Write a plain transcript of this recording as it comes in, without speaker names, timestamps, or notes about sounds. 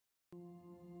I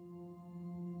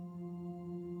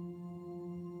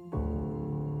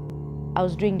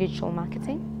was doing digital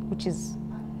marketing, which is,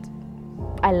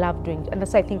 I love doing, and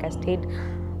that's why I think I stayed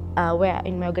where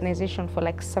in my organization for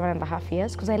like 7.5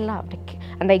 years, because I loved it.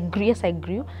 And I grew, yes, I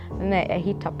grew, and I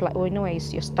hit apply. Well, you know,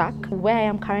 you're stuck. Where I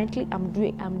am currently, I'm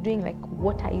doing like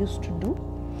what I used to do.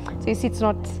 So you see,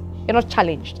 you're not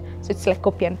challenged. So it's like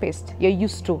copy and paste. You're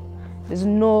used to. There's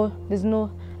no,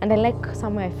 and I like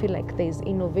somewhere I feel like there's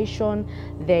innovation,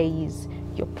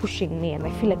 you're pushing me, and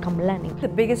I feel like I'm learning. The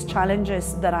biggest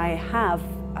challenges that I have,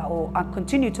 or I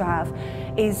continue to have,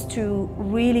 is to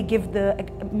really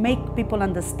make people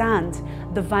understand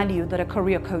the value that a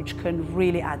career coach can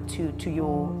really add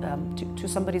to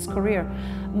somebody's career.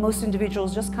 Most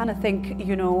individuals just kind of think,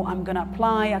 you know, I'm going to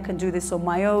apply, I can do this on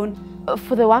my own.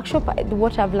 For the workshop,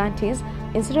 what I've learned is,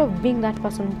 instead of being that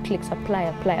person who clicks apply,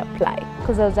 apply, apply,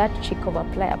 because there's that chick of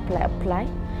apply, apply, apply,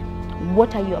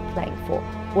 what are you applying for?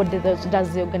 What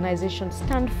does the organization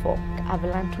stand for? I've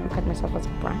learned to look at myself as a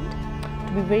brand,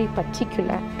 to be very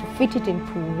particular, to fit it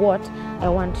into what I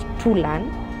want to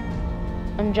learn,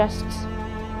 and just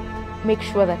make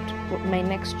sure that my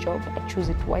next job, I choose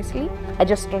it wisely. I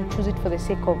just don't choose it for the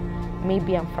sake of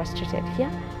maybe I'm frustrated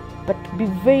here, but be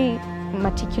very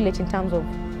meticulous in terms of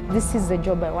this is the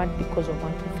job I want because of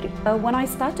 1, 2, 3. When I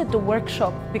started the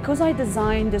workshop, because I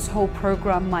designed this whole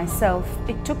program myself,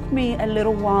 it took me a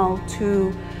little while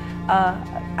to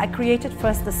I created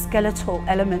first the skeletal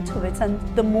element of it, and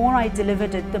the more I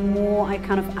delivered it, the more I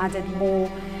kind of added more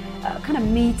kind of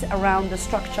meat around the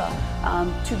structure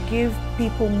to give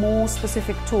people more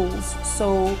specific tools.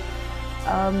 So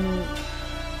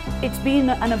it's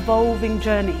been an evolving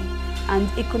journey, and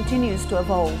it continues to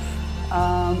evolve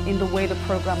in the way the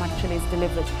program actually is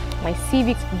delivered. My CV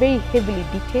is very heavily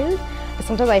detailed.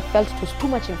 Sometimes I felt it was too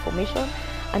much information,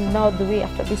 and now the way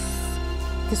after this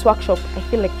workshop, I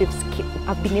feel like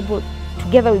we've been able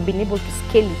to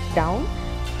scale it down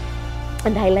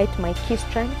and highlight my key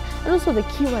strengths, and also the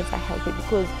keywords are helping,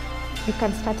 because you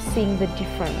can start seeing the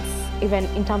difference even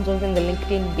in terms of even the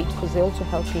LinkedIn bit, because they also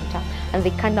help you and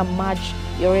they kind of merge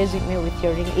your resume with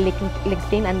your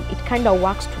LinkedIn, and it kind of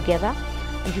works together.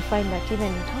 And you find that even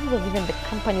in terms of even the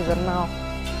companies are now,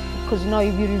 because now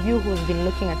if you review who's been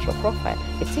looking at your profile,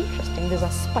 it's interesting, there's a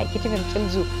spike, it even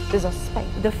tells you there's a spike.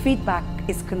 The feedback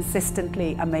is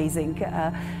consistently amazing,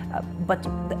 but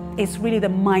it's really the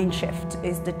mind shift,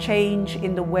 is the change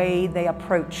in the way they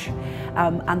approach,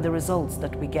 and the results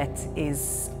that we get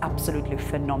is absolutely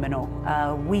phenomenal.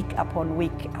 Week upon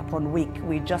week upon week,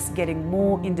 we're just getting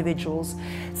more individuals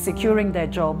securing their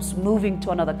jobs, moving to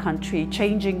another country,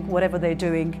 changing whatever they're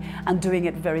doing, and doing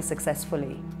it very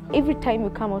successfully. Every time you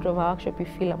come out of a workshop, you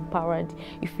feel empowered.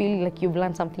 You feel like you've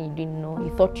learned something you didn't know. You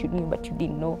thought you knew, but you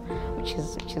didn't know, which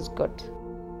is good.